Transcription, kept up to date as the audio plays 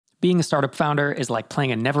Being a startup founder is like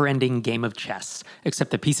playing a never-ending game of chess,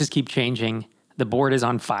 except the pieces keep changing, the board is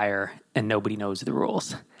on fire, and nobody knows the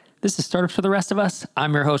rules. This is Startups for the Rest of Us.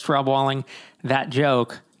 I'm your host, Rob Walling. That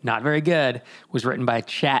joke, not very good, was written by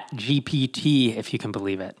ChatGPT, if you can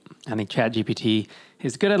believe it. I think ChatGPT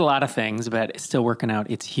is good at a lot of things, but it's still working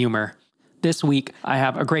out its humor. This week, I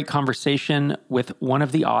have a great conversation with one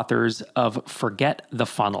of the authors of Forget the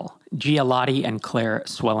Funnel. Gia Lottie and Claire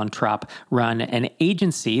Swellentrop run an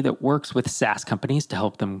agency that works with SaaS companies to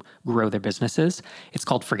help them grow their businesses. It's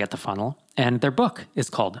called Forget the Funnel, and their book is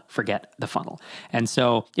called Forget the Funnel. And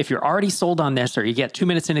so if you're already sold on this, or you get 2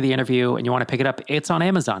 minutes into the interview and you want to pick it up, it's on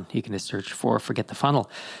Amazon. You can just search for Forget the Funnel.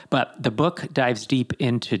 But the book dives deep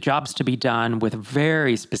into jobs to be done with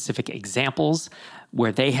very specific examples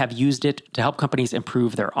where they have used it to help companies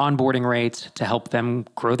improve their onboarding rates, to help them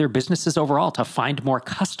grow their businesses overall, to find more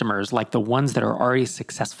customers like the ones that are already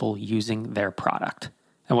successful using their product.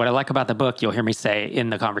 And what I like about the book, you'll hear me say in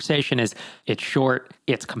the conversation, is it's short,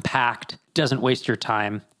 it's compact, doesn't waste your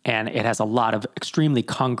time, and it has a lot of extremely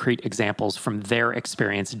concrete examples from their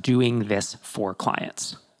experience doing this for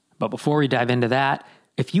clients. But before we dive into that,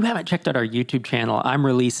 if you haven't checked out our YouTube channel, I'm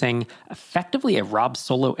releasing effectively a Rob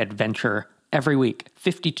Solo adventure every week,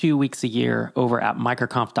 52 weeks a year over at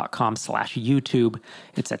microconf.com/YouTube.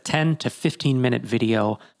 It's a 10 to 15 minute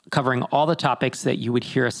video covering all the topics that you would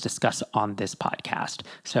hear us discuss on this podcast.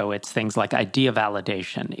 So it's things like idea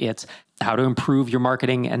validation. It's how to improve your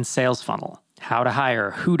marketing and sales funnel, how to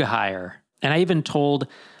hire, who to hire. And I even told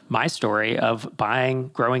my story of buying,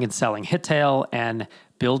 growing, and selling Hittail and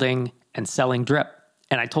building and selling Drip.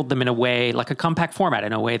 And I told them in a way, like a compact format,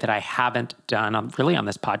 in a way that I haven't done really on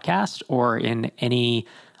this podcast or in any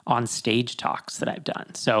on-stage talks that I've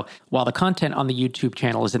done. So while the content on the YouTube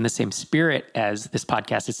channel is in the same spirit as this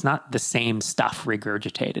podcast, it's not the same stuff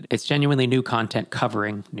regurgitated. It's genuinely new content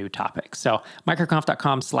covering new topics. So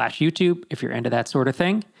microconf.com/YouTube if you're into that sort of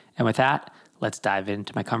thing. And with that, let's dive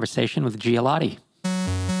into my conversation with Gia Lottie.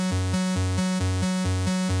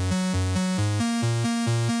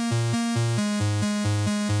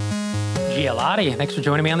 Gia Lottie, thanks for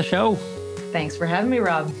joining me on the show. Thanks for having me,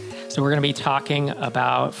 Rob. So we're going to be talking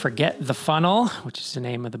about Forget the Funnel, which is the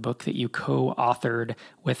name of the book that you co-authored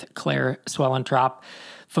with Claire Swellentrop.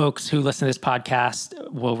 Folks who listen to this podcast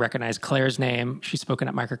will recognize Claire's name. She's spoken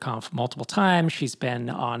at MicroConf multiple times. She's been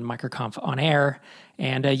on MicroConf on air.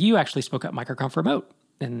 And you actually spoke at MicroConf Remote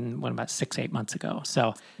about 6-8 months ago.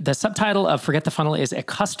 So the subtitle of Forget the Funnel is A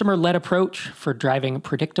Customer-Led Approach for Driving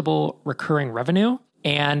Predictable Recurring Revenue.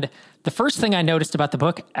 And the first thing I noticed about the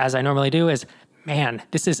book, as I normally do, is, man,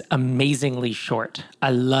 this is amazingly short. I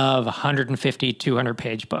love 150,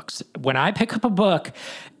 200-page books. When I pick up a book,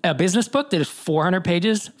 a business book that is 400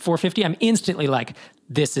 pages, 450, I'm instantly like,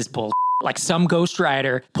 this is bull. Like some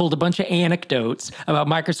ghostwriter pulled a bunch of anecdotes about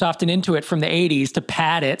Microsoft and Intuit from the 80s to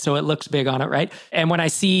pad it so it looks big on it, right? And when I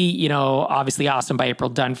see, obviously Awesome by April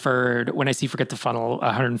Dunford, when I see Forget the Funnel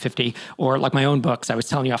 150, or like my own books, I was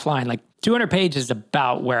telling you offline, like 200 pages is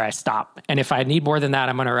about where I stop. And if I need more than that,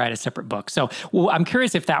 I'm going to write a separate book. So I'm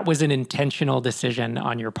curious if that was an intentional decision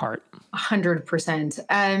on your part. 100%.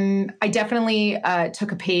 I definitely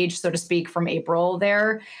took a page, so to speak, from April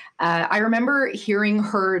there. I remember hearing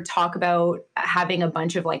her talk about having a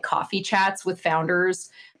bunch of like coffee chats with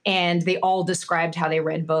founders, and they all described how they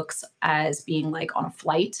read books as being like on a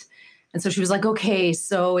flight. And so she was like, okay,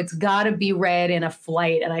 so it's got to be read in a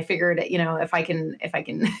flight. And I figured, if I can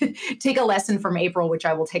take a lesson from April, which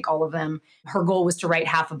I will take all of them, her goal was to write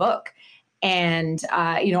half a book. And,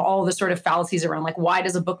 all the sort of fallacies around like, why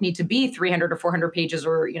does a book need to be 300 or 400 pages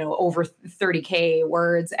or, over 30K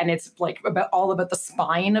words? And it's like all about the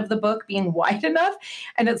spine of the book being wide enough.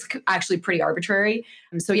 And it's actually pretty arbitrary.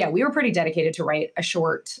 So yeah, we were pretty dedicated to write a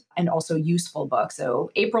short and also useful book. So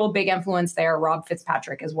April, big influence there, Rob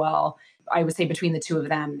Fitzpatrick as well. I would say between the two of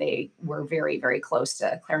them, they were very, very close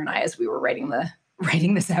to Claire and I as we were writing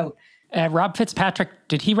this out. Rob Fitzpatrick,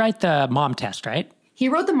 did he write the Mom Test, right? He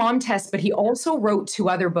wrote the Mom Test, but he also wrote 2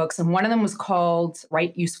 other books, and one of them was called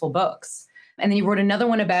Write Useful Books. And then he wrote another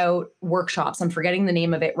one about workshops. I'm forgetting the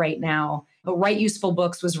name of it right now. But Write Useful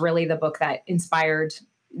Books was really the book that inspired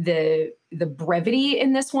the brevity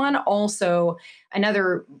in this one. Also,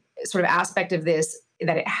 another sort of aspect of this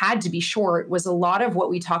that it had to be short was a lot of what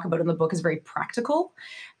we talk about in the book is very practical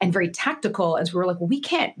and very tactical. And so we were like, well, we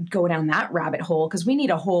can't go down that rabbit hole because we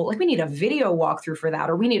need we need a video walkthrough for that,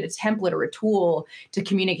 or we need a template or a tool to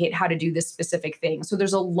communicate how to do this specific thing. So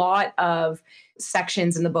there's a lot of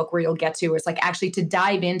sections in the book where you'll get to, where it's like, actually to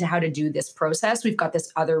dive into how to do this process, we've got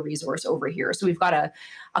this other resource over here. So we've got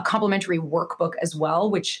a complimentary workbook as well,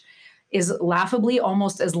 which is laughably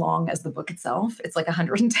almost as long as the book itself. It's like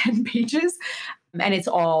 110 pages, and it's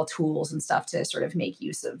all tools and stuff to sort of make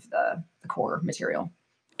use of the core material.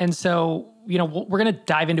 And so, we're going to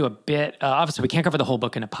dive into a bit. Obviously, we can't cover the whole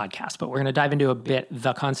book in a podcast, but we're going to dive into a bit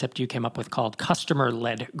the concept you came up with called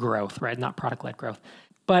customer-led growth, right? Not product-led growth.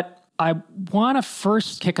 But I want to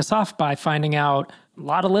first kick us off by finding out a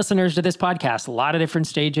lot of listeners to this podcast, a lot of different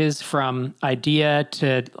stages from idea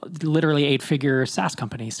to literally 8-figure SaaS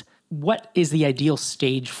companies. What is the ideal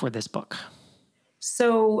stage for this book?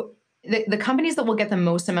 So the companies that will get the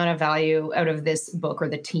most amount of value out of this book, or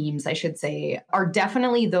the teams, I should say, are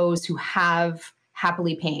definitely those who have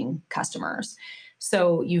happily paying customers.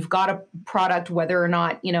 So you've got a product, whether or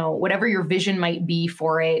not, whatever your vision might be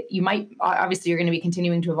for it, obviously you're going to be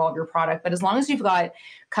continuing to evolve your product, but as long as you've got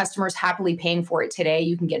customers happily paying for it today,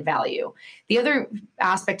 you can get value. The other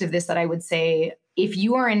aspect of this that I would say, if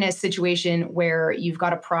you are in a situation where you've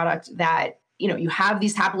got a product that you have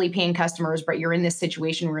these happily paying customers, but you're in this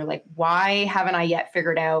situation where you're like, why haven't I yet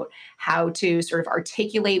figured out how to sort of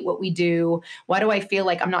articulate what we do? Why do I feel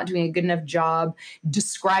like I'm not doing a good enough job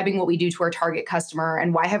describing what we do to our target customer?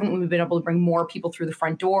 And why haven't we been able to bring more people through the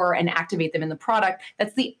front door and activate them in the product?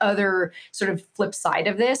 That's the other sort of flip side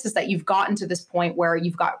of this, is that you've gotten to this point where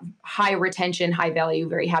you've got high retention, high value,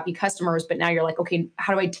 very happy customers, but now you're like, okay,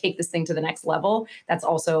 how do I take this thing to the next level? That's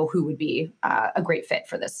also who would be a great fit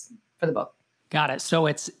for the book. Got it. So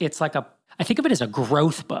it's like I think of it as a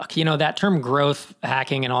growth book. That term growth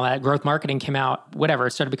hacking and all that, growth marketing came out,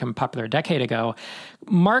 it started becoming popular a decade ago.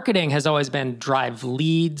 Marketing has always been drive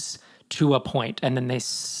leads to a point and then they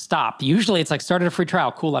stop. Usually it's like started a free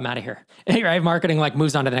trial. Cool, I'm out of here. Right? Marketing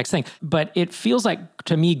moves on to the next thing. But it feels like,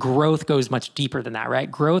 to me, growth goes much deeper than that,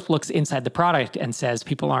 right? Growth looks inside the product and says,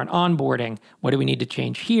 people aren't onboarding. What do we need to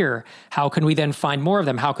change here? How can we then find more of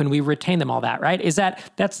them? How can we retain them? All that, right?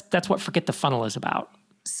 That's what Forget the Funnel is about.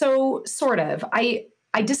 So sort of.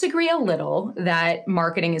 I disagree a little that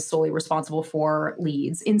marketing is solely responsible for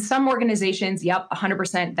leads. In some organizations,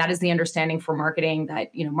 100%, that is the understanding for marketing,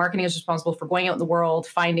 that marketing is responsible for going out in the world,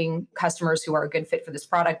 finding customers who are a good fit for this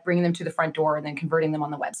product, bringing them to the front door, and then converting them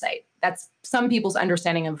on the website. That's some people's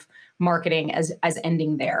understanding of marketing as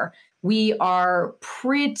ending there. We are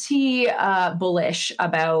pretty bullish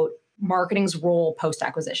about marketing's role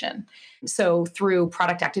post-acquisition. So through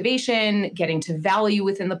product activation, getting to value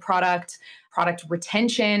within the product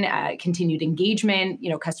retention, continued engagement,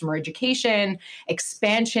 customer education,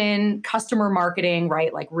 expansion, customer marketing,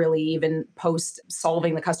 right? Like really even post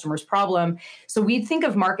solving the customer's problem. So we think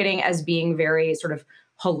of marketing as being very sort of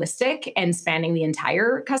holistic and spanning the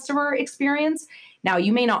entire customer experience. Now,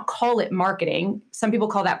 you may not call it marketing. Some people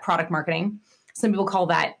call that product marketing. Some people call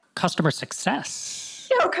that customer success.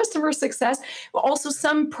 Customer success. But also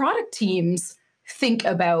some product teams think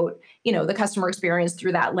about, the customer experience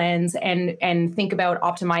through that lens and think about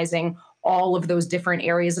optimizing all of those different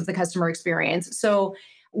areas of the customer experience. So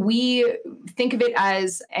we think of it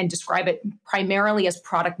as and describe it primarily as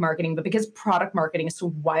product marketing, but because product marketing is so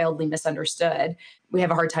wildly misunderstood, we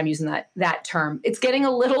have a hard time using that term. It's getting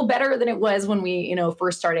a little better than it was when we,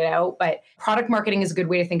 first started out, but product marketing is a good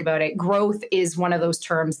way to think about it. Growth is one of those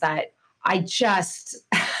terms that I just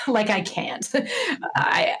I can't.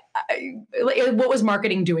 What was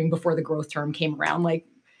marketing doing before the growth term came around?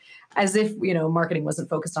 As if marketing wasn't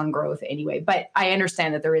focused on growth anyway. But I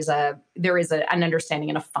understand that there is an understanding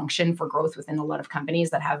and a function for growth within a lot of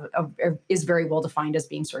companies that is very well defined as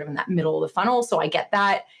being sort of in that middle of the funnel. So I get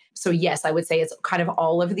that. So yes, I would say it's kind of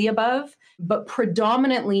all of the above, but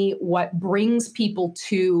predominantly what brings people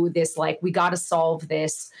to this, we got to solve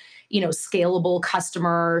this, scalable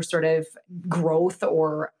customer sort of growth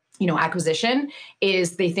or, acquisition,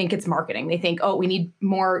 is they think it's marketing. They think, we need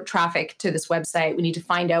more traffic to this website. We need to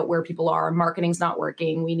find out where people are. Marketing's not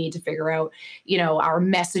working. We need to figure out, our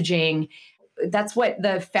messaging. That's what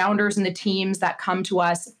the founders and the teams that come to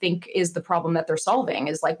us think is the problem that they're solving,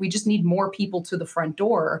 is we just need more people to the front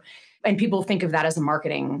door. And people think of that as a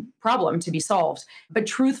marketing problem to be solved. But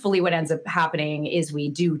truthfully, what ends up happening is we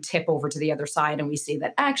do tip over to the other side and we see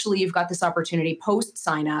that actually you've got this opportunity post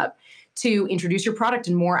sign up to introduce your product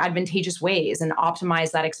in more advantageous ways and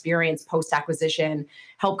optimize that experience post-acquisition,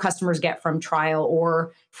 help customers get from trial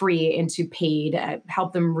or free into paid,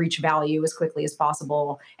 help them reach value as quickly as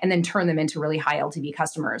possible, and then turn them into really high LTV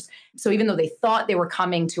customers. So even though they thought they were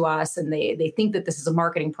coming to us and they think that this is a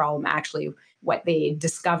marketing problem, actually what they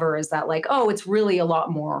discover is that it's really a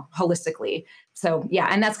lot more holistically. So yeah,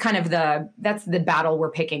 and that's kind of that's the battle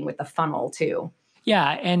we're picking with the funnel too.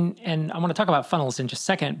 Yeah, and I want to talk about funnels in just a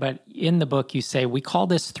second, but in the book you say we call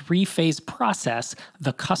this three-phase process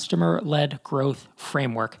the customer-led growth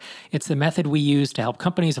framework. It's the method we use to help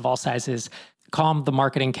companies of all sizes calm the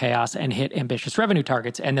marketing chaos and hit ambitious revenue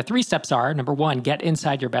targets. And the three steps are, number one, get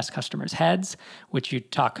inside your best customers' heads, which you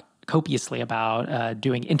talk copiously about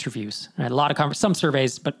doing interviews. A lot of some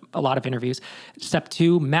surveys, but a lot of interviews. Step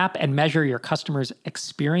two, map and measure your customers'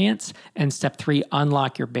 experience. And step three,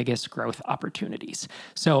 unlock your biggest growth opportunities.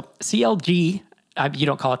 So CLG, you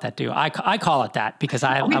don't call it that, do you? I call it that because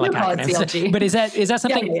I like acronyms. CLG. But is that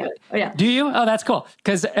something? Yeah. Oh, yeah. Do you? Oh, that's cool.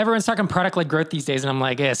 Because everyone's talking product-led growth these days, and I'm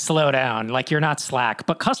like, slow down. Like, you're not Slack.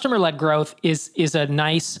 But customer-led growth is a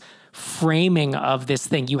nice framing of this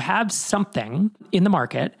thing. You have something in the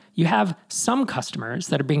market, you have some customers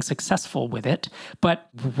that are being successful with it, but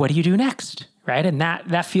what do you do next, right? And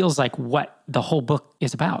that feels like what the whole book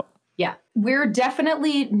is about. Yeah, we're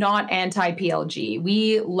definitely not anti-PLG.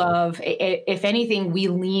 We love, if anything, we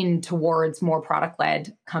lean towards more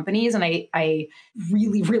product-led companies. And I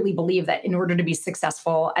really, really believe that in order to be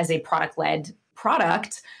successful as a product-led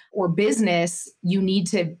product or business, you need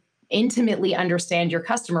to intimately understand your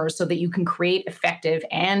customers so that you can create effective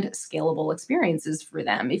and scalable experiences for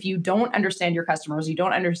them. If you don't understand your customers, you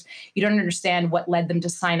don't understand what led them to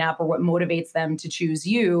sign up or what motivates them to choose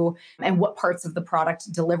you and what parts of the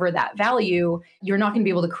product deliver that value, you're not going to be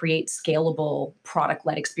able to create scalable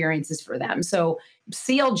product-led experiences for them. So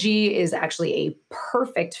CLG is actually a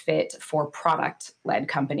perfect fit for product-led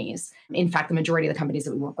companies. In fact, the majority of the companies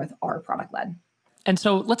that we work with are product-led. And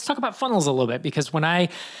so let's talk about funnels a little bit, because when I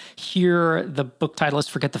hear the book title is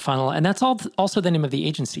Forget the Funnel, and that's also the name of the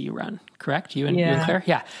agency you run, correct? You and Claire?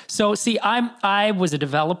 Yeah. So see, I was a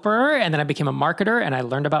developer and then I became a marketer and I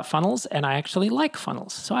learned about funnels and I actually like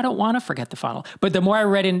funnels. So I don't want to forget the funnel. But the more I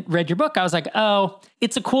read your book, I was like, oh,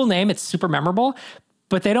 it's a cool name. It's super memorable.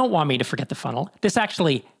 But they don't want me to forget the funnel. This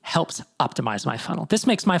actually helps optimize my funnel. This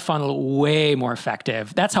makes my funnel way more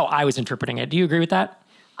effective. That's how I was interpreting it. Do you agree with that?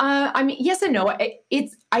 I mean, yes and no.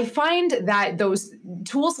 I find that those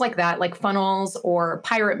tools like that, like funnels or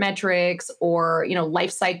pirate metrics or, life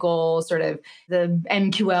cycle, sort of the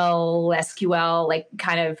MQL, SQL, like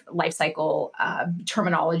kind of life cycle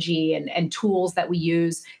terminology and tools that we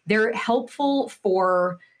use, they're helpful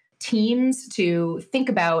for teams to think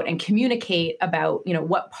about and communicate about,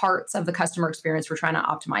 what parts of the customer experience we're trying to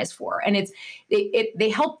optimize for. And they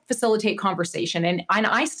help facilitate conversation. And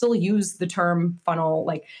I still use the term funnel,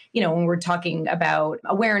 like, when we're talking about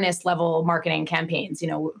awareness level marketing campaigns,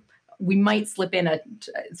 we might slip in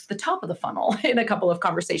it's the top of the funnel in a couple of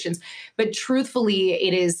conversations, but truthfully,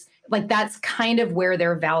 it is like, that's kind of where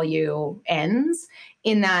their value ends,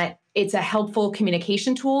 in that it's a helpful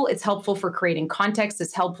communication tool. It's helpful for creating context.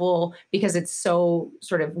 It's helpful because it's so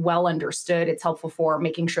sort of well understood. It's helpful for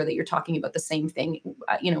making sure that you're talking about the same thing,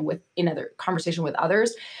 in other conversation with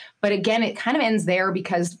others. But again, it kind of ends there,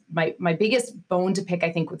 because my biggest bone to pick,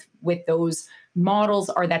 I think, with those models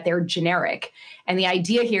are that they're generic. And the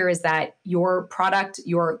idea here is that your product,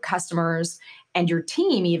 your customers, and your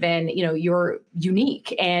team even, you're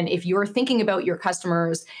unique. And if you're thinking about your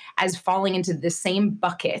customers as falling into the same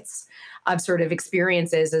buckets of sort of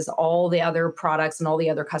experiences as all the other products and all the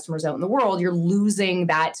other customers out in the world, you're losing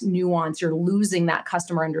that nuance, you're losing that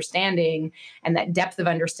customer understanding and that depth of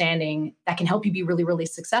understanding that can help you be really, really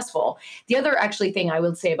successful. The other actually thing I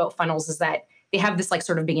would say about funnels is that they have this like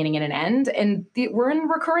sort of beginning and an end, and we're in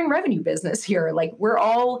recurring revenue business here. Like, we're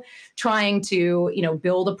all trying to,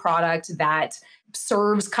 build a product that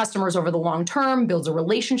serves customers over the long term, builds a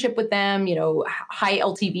relationship with them, high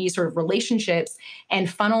LTV sort of relationships, and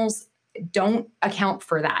funnels don't account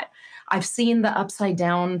for that. I've seen the upside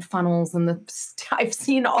down funnels and I've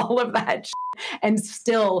seen all of that shit. And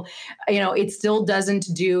still, it still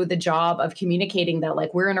doesn't do the job of communicating that,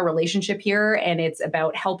 like, we're in a relationship here and it's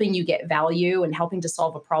about helping you get value and helping to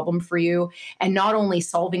solve a problem for you. And not only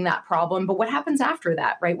solving that problem, but what happens after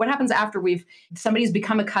that, right? What happens after somebody's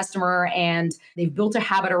become a customer and they've built a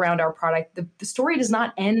habit around our product? The story does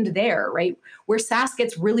not end there, right? Where SaaS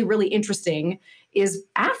gets really, really interesting is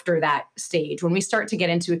after that stage, when we start to get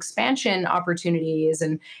into expansion opportunities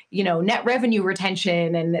and, net revenue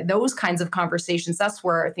retention and those kinds of conversations. That's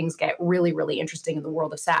where things get really, really interesting in the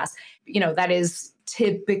world of SaaS. That is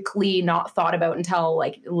typically not thought about until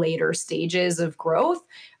like later stages of growth,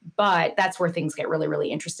 but that's where things get really,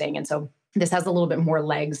 really interesting. And so this has a little bit more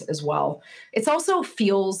legs as well. It also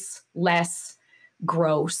feels less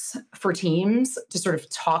gross for teams to sort of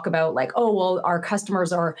talk about, like, oh, well,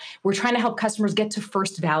 we're trying to help customers get to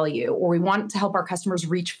first value, or we want to help our customers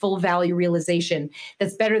reach full value realization.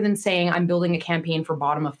 That's better than saying I'm building a campaign for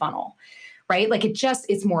bottom of funnel, right? Like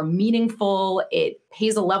it's more meaningful. It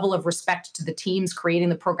pays a level of respect to the teams creating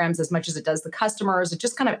the programs as much as it does the customers. It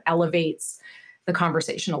just kind of elevates the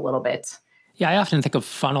conversation a little bit. Yeah, I often think of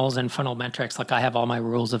funnels and funnel metrics. Like I have all my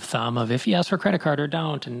rules of thumb of if you ask for credit card or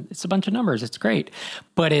don't, and it's a bunch of numbers. It's great.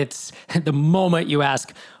 But it's the moment you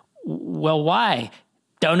ask, well, why?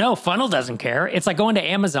 Don't know. Funnel doesn't care. It's like going to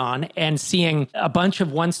Amazon and seeing a bunch of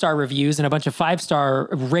 1-star reviews and a bunch of 5-star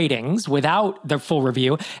ratings without the full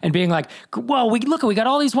review and being like, well, we got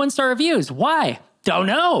all these 1-star reviews. Why? Don't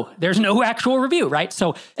know. There's no actual review, right?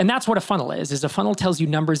 So, and that's what a funnel is a funnel tells you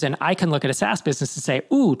numbers, and I can look at a SaaS business and say,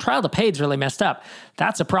 ooh, trial to paid's really messed up.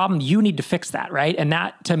 That's a problem. You need to fix that, right? And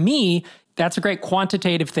that, to me, that's a great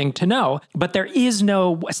quantitative thing to know, but there is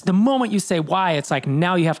no, the moment you say why, it's like,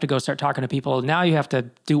 now you have to go start talking to people. Now you have to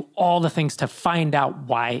do all the things to find out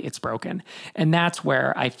why it's broken. And that's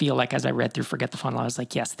where I feel like, as I read through Forget the Funnel, I was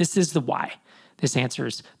like, yes, this is the why. This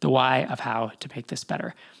answers the why of how to make this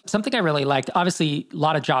better. Something I really liked, obviously a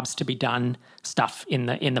lot of jobs to be done stuff in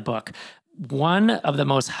the book. One of the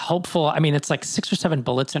most helpful, I mean, it's like 6 or 7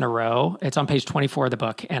 bullets in a row. It's on page 24 of the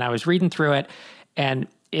book. And I was reading through it, and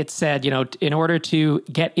it said, in order to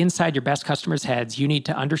get inside your best customers' heads, you need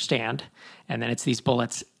to understand. And then it's these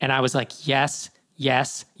bullets. And I was like, yes.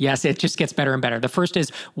 It just gets better and better. The first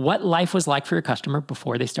is what life was like for your customer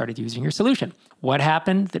before they started using your solution. What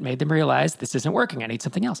happened that made them realize this isn't working? I need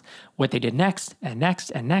something else. What they did next and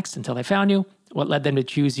next and next until they found you. What led them to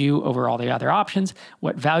choose you over all the other options.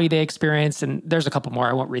 What value they experienced. And there's a couple more.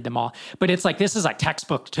 I won't read them all. But it's like, this is like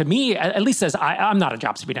textbook to me, at least as I'm not a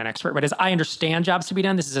jobs to be done expert, but as I understand jobs to be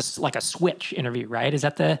done, this is like a switch interview, right? Is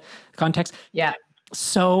that the context? Yeah.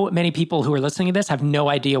 So many people who are listening to this have no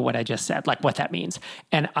idea what I just said, like what that means.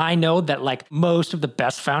 And I know that like most of the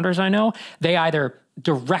best founders I know, they either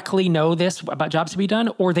directly know this about jobs to be done,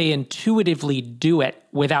 or they intuitively do it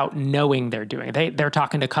without knowing they're doing it. They're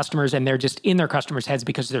talking to customers and they're just in their customers' heads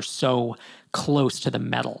because they're so close to the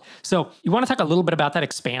metal. So you want to talk a little bit about that,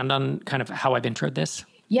 expand on kind of how I've introed this?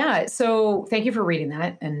 Yeah. So thank you for reading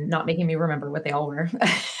that and not making me remember what they all were.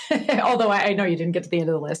 Although I know you didn't get to the end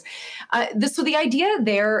of the list. So the idea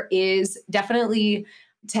there is definitely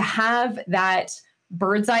to have that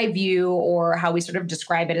bird's eye view, or how we sort of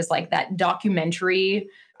describe it as like that documentary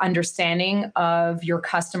understanding of your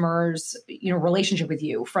customers, relationship with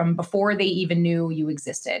you from before they even knew you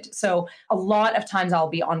existed. So a lot of times I'll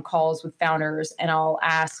be on calls with founders and I'll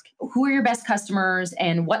ask, who are your best customers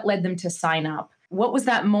and what led them to sign up? What was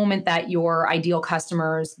that moment that your ideal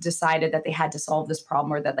customers decided that they had to solve this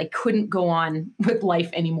problem, or that they couldn't go on with life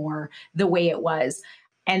anymore the way it was?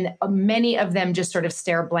 And many of them just sort of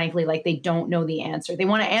stare blankly, like they don't know the answer. They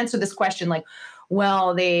want to answer this question like,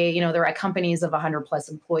 well, they're at companies of 100 plus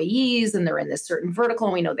employees and they're in this certain vertical.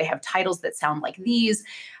 And we know they have titles that sound like these,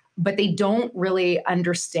 but they don't really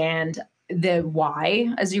understand the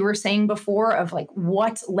why, as you were saying before, of like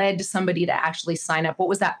what led somebody to actually sign up. What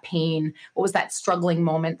was that pain? What was that struggling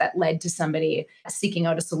moment that led to somebody seeking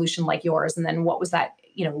out a solution like yours? And then what was that,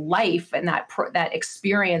 life and that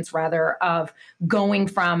experience rather of going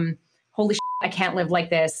from, holy shit, I can't live like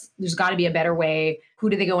this. There's got to be a better way. Who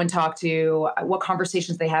do they go and talk to? What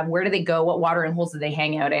conversations they have? Where do they go? What watering holes did they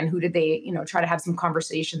hang out in? Who did they, try to have some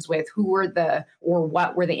conversations with?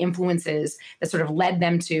 What were the influences that sort of led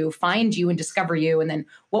them to find you and discover you? And then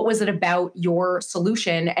what was it about your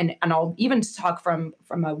solution? And I'll even talk from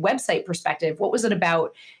a website perspective. What was it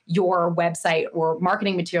about your website or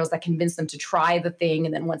marketing materials that convinced them to try the thing?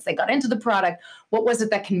 And then once they got into the product, what was it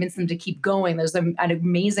that convinced them to keep going? There's an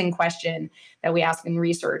amazing question that we ask in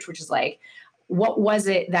research, which is like, what was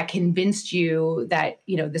it that convinced you that,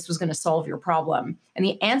 this was going to solve your problem? And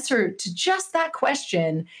the answer to just that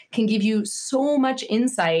question can give you so much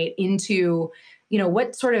insight into,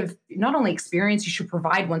 what sort of not only experience you should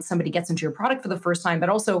provide once somebody gets into your product for the first time, but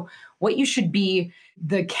also what you should be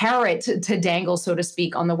the carrot to dangle, so to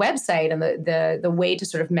speak, on the website, and the way to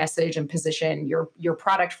sort of message and position your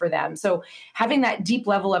product for them. So having that deep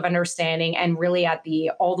level of understanding, and really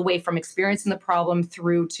all the way from experiencing the problem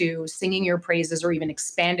through to singing your praises or even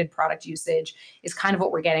expanded product usage is kind of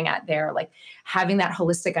what we're getting at there. Like having that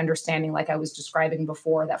holistic understanding, like I was describing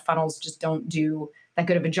before, that funnels just don't do that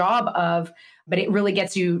good of a job of, but it really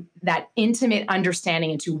gets you that intimate understanding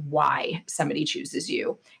into why somebody chooses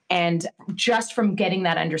you. And just from getting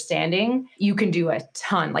that understanding, you can do a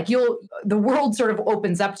ton. Like the world sort of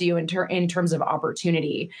opens up to you in terms of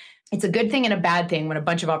opportunity. It's a good thing and a bad thing when a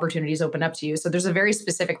bunch of opportunities open up to you. So there's a very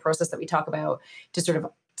specific process that we talk about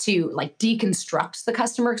to like deconstruct the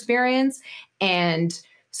customer experience and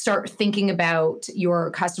start thinking about your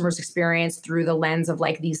customer's experience through the lens of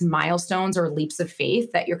like these milestones or leaps of faith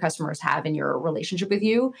that your customers have in your relationship with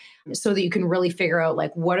you, so that you can really figure out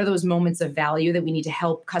like what are those moments of value that we need to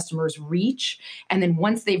help customers reach. And then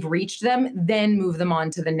once they've reached them, then move them on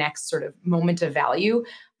to the next sort of moment of value.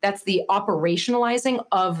 That's the operationalizing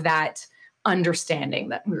of that understanding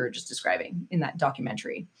that we were just describing in that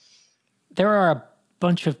documentary. There are a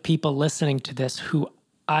bunch of people listening to this who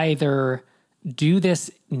either do this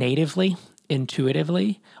natively,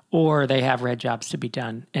 intuitively, or they have read jobs to be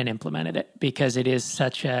done and implemented it, because it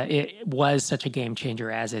was such a game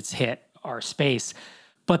changer as it's hit our space.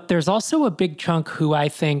 But there's also a big chunk who I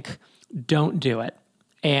think don't do it.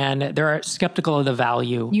 And they're skeptical of the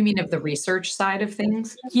value. You mean of the research side of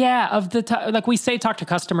things? Yeah, like we say talk to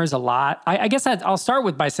customers a lot. I guess I'll start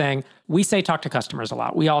with by saying we say talk to customers a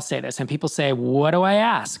lot. We all say this. And people say, what do I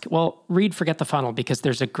ask? Well, read Forget the Funnel, because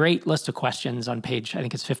there's a great list of questions on page, I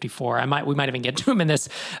think it's 54. We might even get to them in this.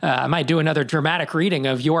 I might do another dramatic reading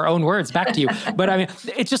of your own words back to you. But I mean,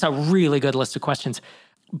 it's just a really good list of questions.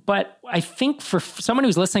 But I think for someone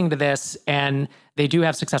who's listening to this and they do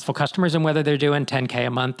have successful customers, and whether they're doing 10K a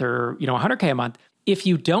month or 100K a month, if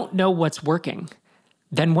you don't know what's working,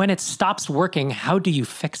 then when it stops working, how do you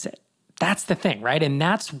fix it? That's the thing, right? And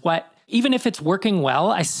that's what, even if it's working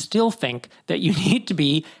well, I still think that you need to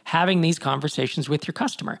be having these conversations with your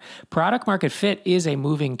customer. Product market fit is a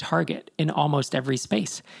moving target in almost every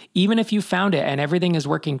space. Even if you found it and everything is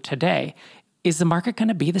working today, is the market going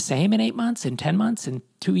to be the same in 8 months, in 10 months, in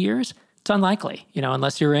 2 years? It's unlikely,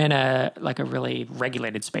 unless you're in a really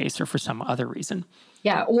regulated space or for some other reason.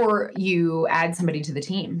 Yeah, or you add somebody to the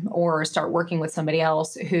team or start working with somebody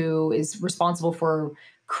else who is responsible for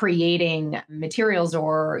creating materials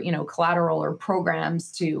or, collateral or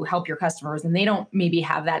programs to help your customers. And they don't maybe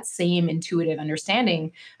have that same intuitive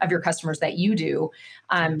understanding of your customers that you do.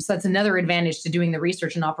 So that's another advantage to doing the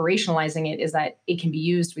research and operationalizing it, is that it can be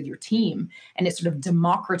used with your team, and it sort of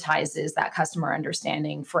democratizes that customer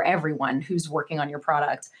understanding for everyone who's working on your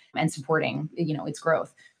product and supporting, its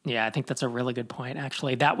growth. Yeah, I think that's a really good point,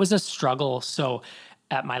 actually. That was a struggle. So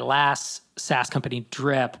at my last SaaS company,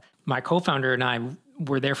 Drip, my co-founder and I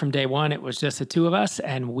were there from day one. It was just the two of us,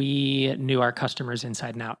 and we knew our customers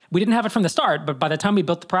inside and out. We didn't have it from the start, but by the time we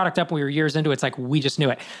built the product up, we were years into it. It's like we just knew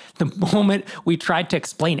it. The moment we tried to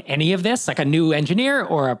explain any of this, like a new engineer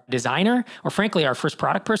or a designer, or frankly, our first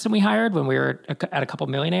product person we hired when we were at a couple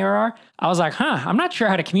million ARR, I was like, I'm not sure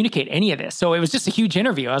how to communicate any of this. So it was just a huge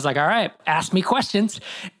interview. I was like, all right, ask me questions.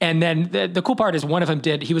 And then the cool part is one of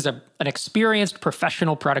them he was an experienced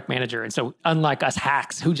professional product manager. And so unlike us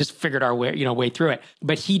hacks who just figured our way through it,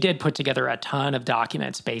 but he did put together a ton of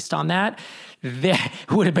documents based on that. That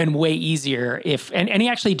would have been way easier and he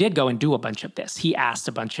actually did go and do a bunch of this. He asked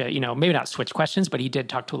a bunch of, maybe not switch questions, but he did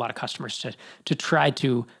talk to a lot of customers to try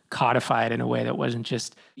to codify it in a way that wasn't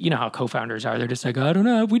just, how co-founders are. They're just like, I don't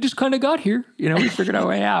know, we just kind of got here. We figured our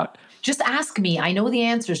way out. Just ask me. I know the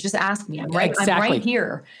answers. Just ask me. I'm right. Exactly. I'm right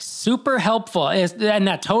here. Super helpful. And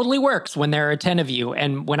that totally works when there are 10 of you.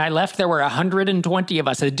 And when I left, there were 120 of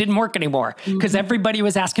us. It didn't work anymore because everybody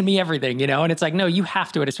was asking me everything, and it's like, no, you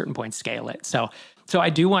have to at a certain point scale it. So I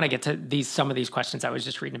do want to get to some of these questions. I was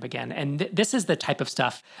just reading them again. And this is the type of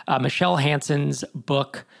stuff. Michelle Hansen's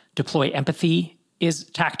book, Deploy Empathy, is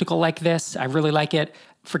tactical like this. I really like it.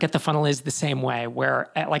 Forget the Funnel is the same way,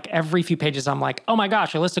 where at like every few pages, I'm like, oh my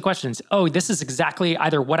gosh, a list of questions. Oh, this is exactly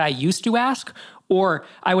either what I used to ask, or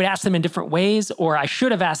I would ask them in different ways, or I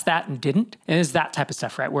should have asked that and didn't. And it's that type of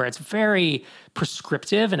stuff, right? Where it's very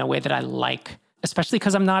prescriptive in a way that I like, especially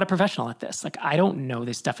because I'm not a professional at this. Like, I don't know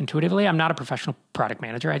this stuff intuitively. I'm not a professional product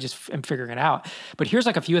manager. I just am figuring it out. But here's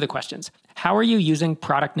like a few of the questions. How are you using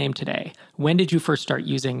product name today? When did you first start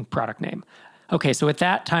using product name? Okay, so with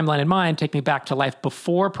that timeline in mind, take me back to life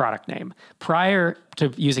before product name. Prior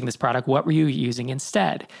to using this product, what were you using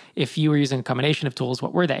instead? If you were using a combination of tools,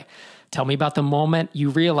 what were they? Tell me about the moment you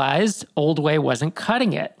realized old way wasn't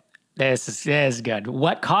cutting it. This is good.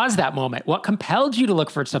 What caused that moment? What compelled you to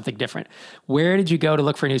look for something different? Where did you go to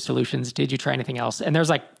look for new solutions? Did you try anything else? And there's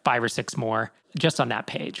like 5 or 6 more just on that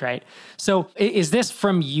page, right? So is this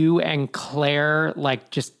from you and Claire, like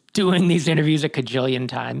just doing these interviews a cajillion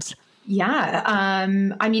times? Yeah.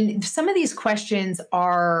 I mean, some of these questions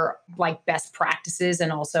are like best practices.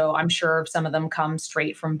 And also, I'm sure some of them come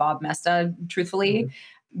straight from Bob Mesta, truthfully. Mm-hmm.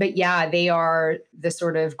 But yeah, they are the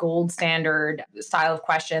sort of gold standard style of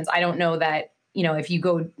questions. I don't know that, if you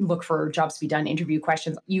go look for jobs to be done interview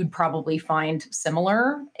questions, you'd probably find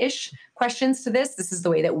similar-ish questions to this. This is the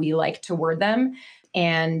way that we like to word them.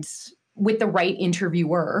 And with the right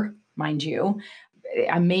interviewer, mind you,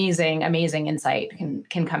 amazing, amazing insight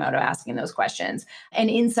can come out of asking those questions. An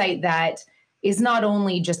insight that is not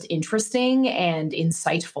only just interesting and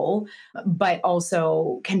insightful, but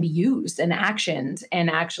also can be used and actioned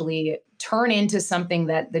and actually turn into something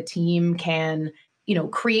that the team can,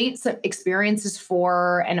 create some experiences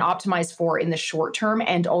for and optimize for in the short term,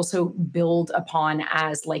 and also build upon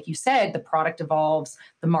as, like you said, the product evolves,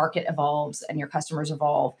 the market evolves, and your customers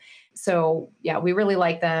evolve. So yeah, we really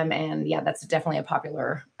like them. And yeah, that's definitely a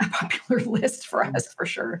popular list for us for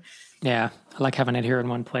sure. Yeah, I like having it here in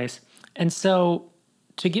one place. And so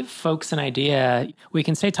to give folks an idea, we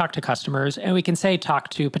can say talk to customers, and we can say talk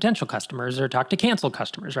to potential customers or talk to canceled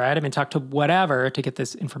customers, right? I mean, talk to whatever to get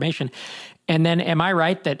this information. And then am I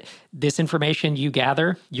right that this information you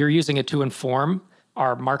gather, you're using it to inform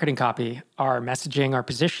our marketing copy, our messaging, our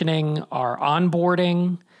positioning, our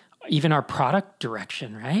onboarding, even our product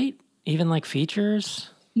direction, right? Even like features?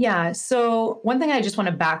 Yeah. So one thing I just want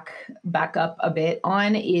to back up a bit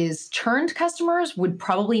on is churned customers would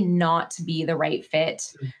probably not be the right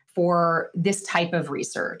fit for this type of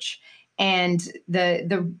research. And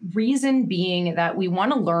the reason being that we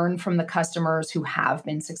want to learn from the customers who have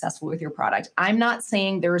been successful with your product. I'm not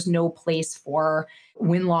saying there's no place for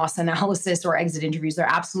win-loss analysis or exit interviews. There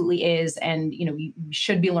absolutely is. And, you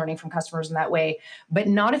should be learning from customers in that way, but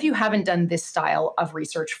not if you haven't done this style of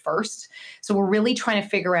research first. So we're really trying to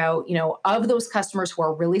figure out, of those customers who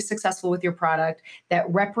are really successful with your product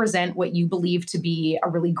that represent what you believe to be a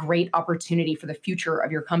really great opportunity for the future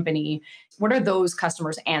of your company, what are those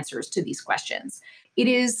customers' answers to these questions? It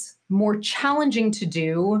is more challenging to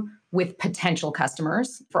do with potential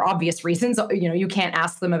customers for obvious reasons. You can't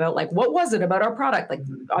ask them about what was it about our product?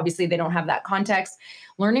 Obviously they don't have that context.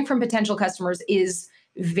 Learning from potential customers is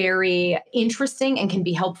very interesting and can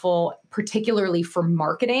be helpful, particularly for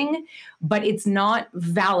marketing, but it's not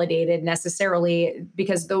validated necessarily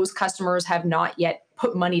because those customers have not yet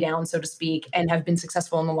put money down, so to speak, and have been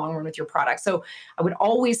successful in the long run with your product. So I would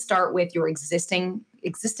always start with your existing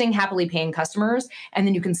happily paying customers, and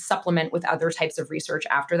then you can supplement with other types of research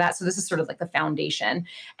after that. So this is sort of like the foundation.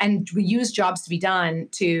 And we use jobs to be done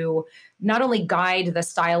to not only guide the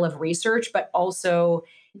style of research, but also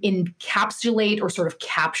encapsulate or sort of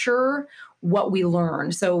capture what we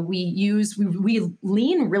learn. So we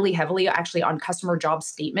lean really heavily actually on customer job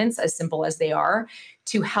statements, as simple as they are,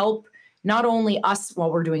 to help not only us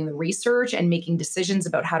while we're doing the research and making decisions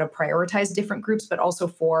about how to prioritize different groups, but also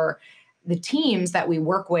for the teams that we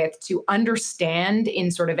work with to understand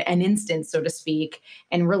in sort of an instance, so to speak,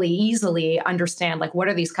 and really easily understand what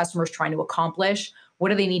are these customers trying to accomplish? What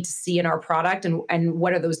do they need to see in our product? And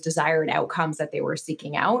what are those desired outcomes that they were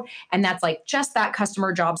seeking out? And that's just that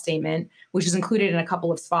customer job statement, which is included in a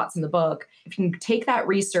couple of spots in the book. If you can take that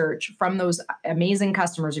research from those amazing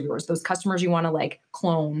customers of yours, those customers you want to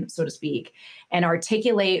clone, so to speak, and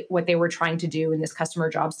articulate what they were trying to do in this customer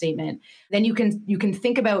job statement, then you can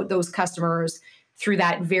think about those customers through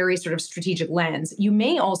that very sort of strategic lens. You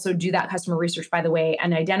may also do that customer research, by the way,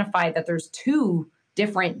 and identify that there's two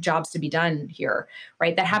different jobs to be done here,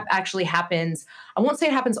 right? That actually happens. I won't say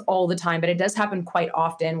it happens all the time, but it does happen quite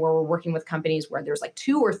often where we're working with companies where there's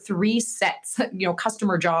 2 or 3 sets,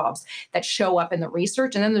 customer jobs that show up in the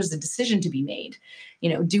research. And then there's a decision to be made.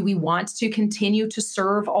 Do we want to continue to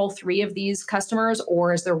serve all 3 of these customers,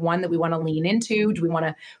 or is there one that we want to lean into? Do we want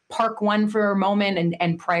to park one for a moment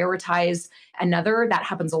and prioritize another? That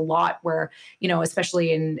happens a lot where,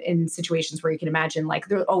 especially in situations where you can imagine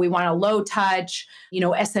we want a low touch,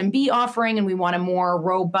 SMB offering, and we want a more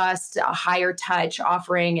robust, higher touch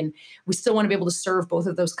offering. And we still want to be able to serve both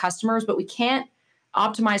of those customers, but we can't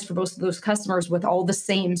optimize for both of those customers with all the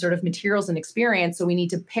same sort of materials and experience. So we need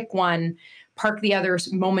to pick one, park the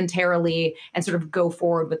others momentarily, and sort of go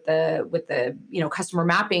forward with the customer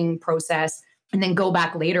mapping process, and then go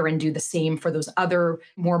back later and do the same for those other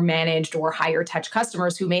more managed or higher touch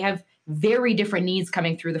customers who may have very different needs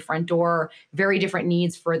coming through the front door, very different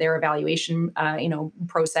needs for their evaluation,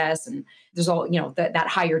 process. And there's all, that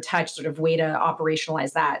higher touch sort of way to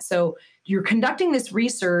operationalize that. So you're conducting this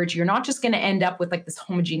research. You're not just going to end up with this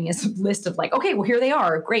homogeneous list of okay, well, here they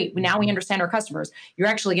are. Great. Now we understand our customers. You're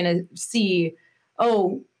actually going to see,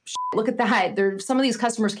 look at that. Some of these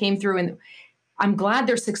customers came through and I'm glad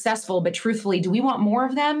they're successful, but truthfully, do we want more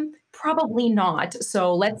of them? Probably not.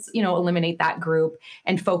 So let's, eliminate that group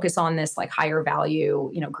and focus on this higher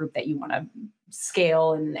value, group that you want to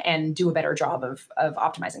scale and do a better job of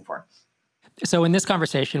optimizing for. So in this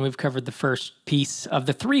conversation, we've covered the first piece of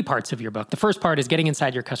the 3 parts of your book. The first part is getting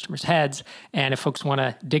inside your customers' heads. And if folks want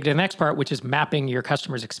to dig to the next part, which is mapping your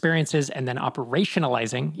customers' experiences and then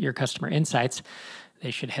operationalizing your customer insights,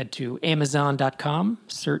 they should head to Amazon.com,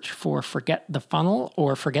 search for Forget the Funnel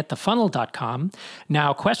or forgetthefunnel.com.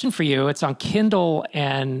 Now, question for you. It's on Kindle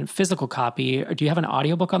and physical copy. Do you have an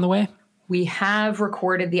audiobook on the way? We have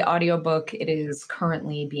recorded the audiobook. It is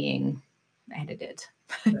currently being edited.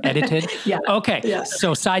 Edited? Yeah. Okay. Yeah.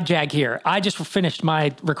 So side jag here. I just finished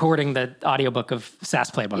my recording the audiobook of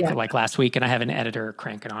SaaS Playbook like last week, and I have an editor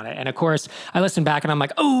cranking on it. And of course, I listen back and I'm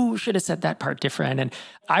like, oh, should have said that part different. And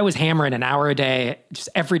I was hammering an hour a day, just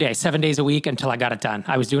every day, 7 days a week until I got it done.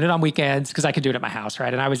 I was doing it on weekends because I could do it at my house,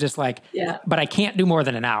 right? And I was just like, but I can't do more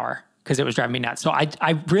than an hour because it was driving me nuts. So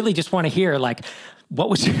I really just want to hear, like, what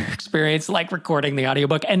was your experience like recording the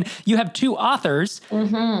audiobook? And you have two authors.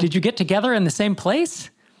 Mm-hmm. Did you get together in the same place?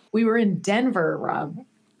 We were in Denver, Rob.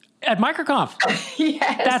 At MicroConf.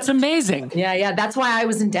 Yes. That's amazing. Yeah. That's why I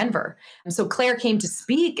was in Denver. And so Claire came to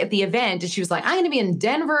speak at the event and she was like, I'm going to be in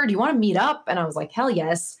Denver. Do you want to meet up? And I was like, hell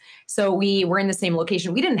yes. So we were in the same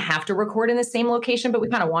location. We didn't have to record in the same location, but we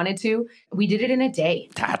kind of wanted to. We did it in a day.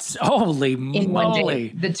 That's holy moly. In one day,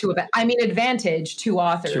 the two of it. I mean, advantage, two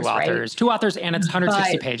authors, right? Two authors, and it's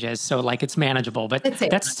 160 pages. So like it's manageable, but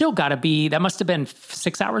that's still got to be, that must have been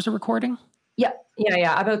 6 hours of recording.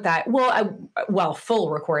 Yeah, about that. Well,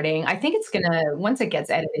 full recording. I think it's going to, once it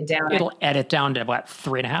gets edited down. It'll edit down to what,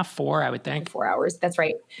 3.5, 4, I would think. 4 hours. That's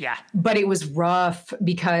right. Yeah. But it was rough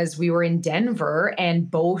because we were in Denver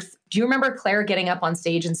and do you remember Claire getting up on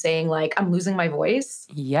stage and saying like, I'm losing my voice?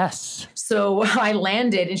 Yes. So I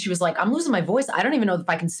landed and she was like, I'm losing my voice. I don't even know if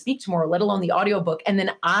I can speak tomorrow, let alone the audiobook. And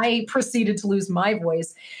then I proceeded to lose my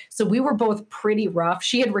voice. So we were both pretty rough.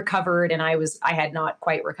 She had recovered and I had not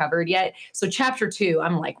quite recovered yet. So chapter 2,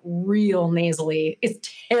 I'm like real nasally. It's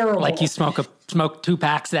terrible. Like you smoke 2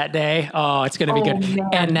 packs that day. Oh, it's going to be good. Man.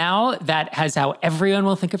 And now that has how everyone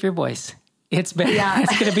will think of your voice. It's going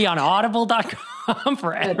to be on audible.com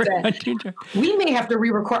for everyone. We may have to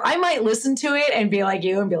re-record. I might listen to it and be like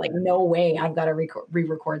you and be like, no way, I've got to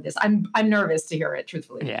re-record this. I'm nervous to hear it,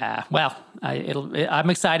 truthfully. Yeah. Well, I'm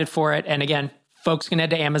excited for it. And again, folks can head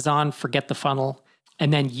to Amazon, Forget the Funnel.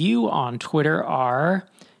 And then you on Twitter are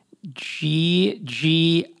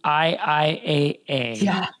GGIIAA.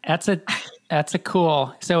 Yeah. That's a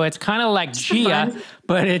cool. So it's kind of like Gia,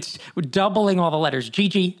 but it's doubling all the letters.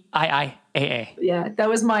 GGIIAA. Yeah, that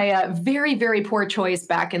was my very, very poor choice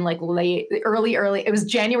back in like early. It was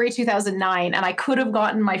January 2009, and I could have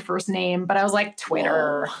gotten my first name, but I was like,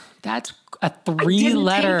 Twitter. Whoa, that's a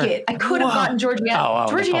 3-letter. I didn't take it. I could have gotten Georgiana.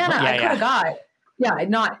 Georgiana, I could have got.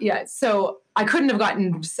 Yeah, So I couldn't have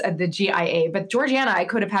gotten the GIA, but Georgiana, I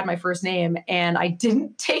could have had my first name, and I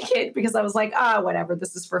didn't take it because I was like, whatever,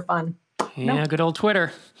 this is for fun. Yeah, good old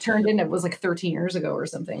Twitter. Turned in, it was like 13 years ago or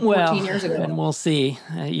something. 14 years ago. And we'll see.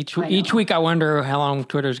 Each week I wonder how long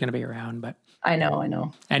Twitter is going to be around. But I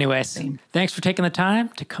know. Anyways, thanks for taking the time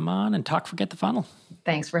to come on and talk Forget the Funnel.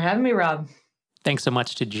 Thanks for having me, Rob. Thanks so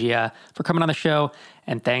much to Gia for coming on the show.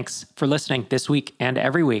 And thanks for listening this week and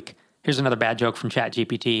every week. Here's another bad joke from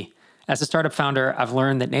ChatGPT. As a startup founder, I've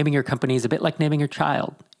learned that naming your company is a bit like naming your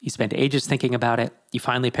child. You spend ages thinking about it, you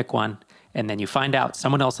finally pick one, and then you find out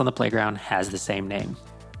someone else on the playground has the same name.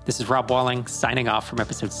 This is Rob Walling signing off from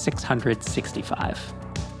episode 665.